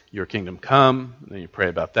that. Your kingdom come, and then you pray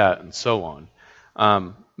about that, and so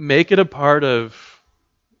on. Make it a part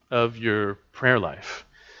of your prayer life.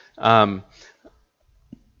 I'd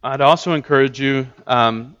also encourage you,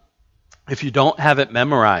 if you don't have it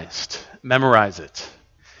memorized, memorize it.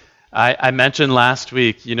 I mentioned last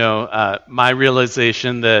week, my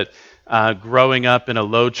realization that growing up in a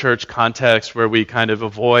low church context where we kind of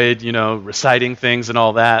avoid, reciting things and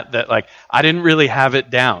all that I didn't really have it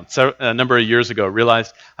down. So a number of years ago, I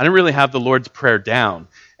realized I didn't really have the Lord's Prayer down,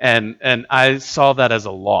 and I saw that as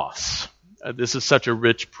a loss. This is such a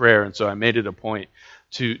rich prayer, and so I made it a point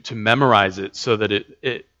to memorize it so that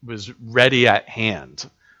it was ready at hand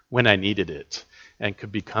when I needed it and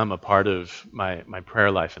could become a part of my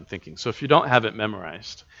prayer life and thinking. So if you don't have it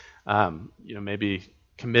memorized, maybe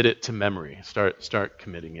commit it to memory. Start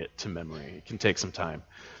committing it to memory. It can take some time,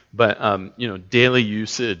 but daily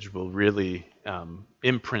usage will really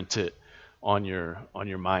imprint it on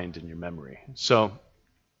your mind and your memory. So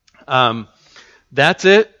that's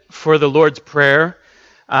it for the Lord's Prayer.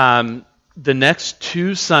 The next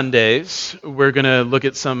 2 Sundays, we're going to look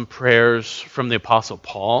at some prayers from the Apostle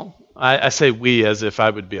Paul. I say we as if I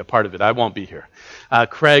would be a part of it. I won't be here.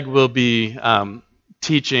 Craig will be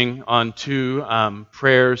teaching on 2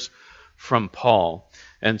 prayers from Paul.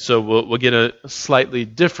 And so we'll get a slightly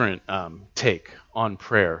different take on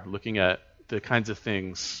prayer, looking at the kinds of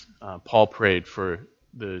things Paul prayed for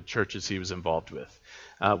the churches he was involved with,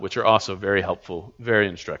 which are also very helpful, very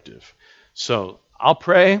instructive. So I'll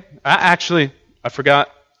pray. I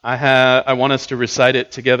forgot. I want us to recite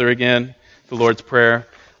it together again, the Lord's Prayer.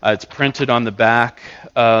 It's printed on the back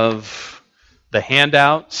of the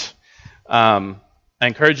handout. I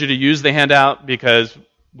encourage you to use the handout because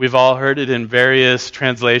we've all heard it in various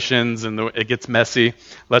translations and it gets messy.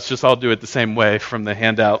 Let's just all do it the same way from the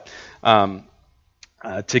handout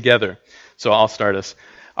together. So I'll start us.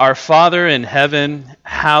 Our Father in heaven,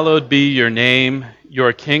 hallowed be your name.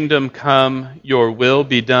 Your kingdom come, your will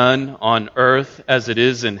be done on earth as it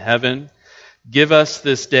is in heaven. Give us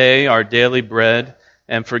this day our daily bread,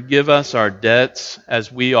 and forgive us our debts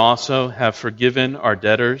as we also have forgiven our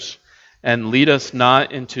debtors. And lead us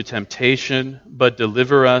not into temptation, but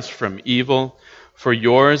deliver us from evil. For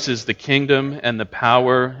yours is the kingdom and the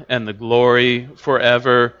power and the glory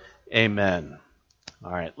forever. Amen.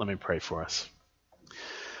 All right, let me pray for us.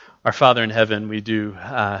 Our Father in heaven, we do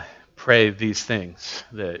pray these things,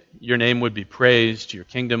 that your name would be praised, your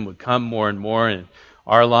kingdom would come more and more in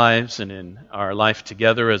our lives and in our life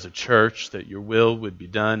together as a church, that your will would be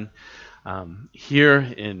done here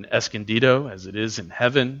in Escondido as it is in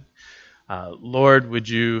heaven. Lord, would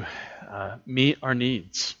you meet our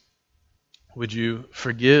needs? Would you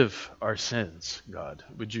forgive our sins, God?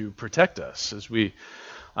 Would you protect us as we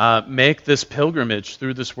make this pilgrimage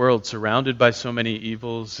through this world surrounded by so many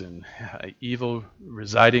evils and evil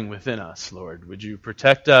residing within us, Lord? Would you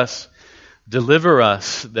protect us, deliver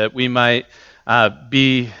us, that we might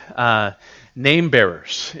be name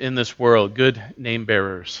bearers in this world, good name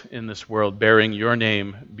bearers in this world, bearing your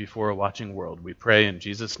name before a watching world. We pray in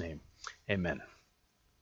Jesus' name. Amen.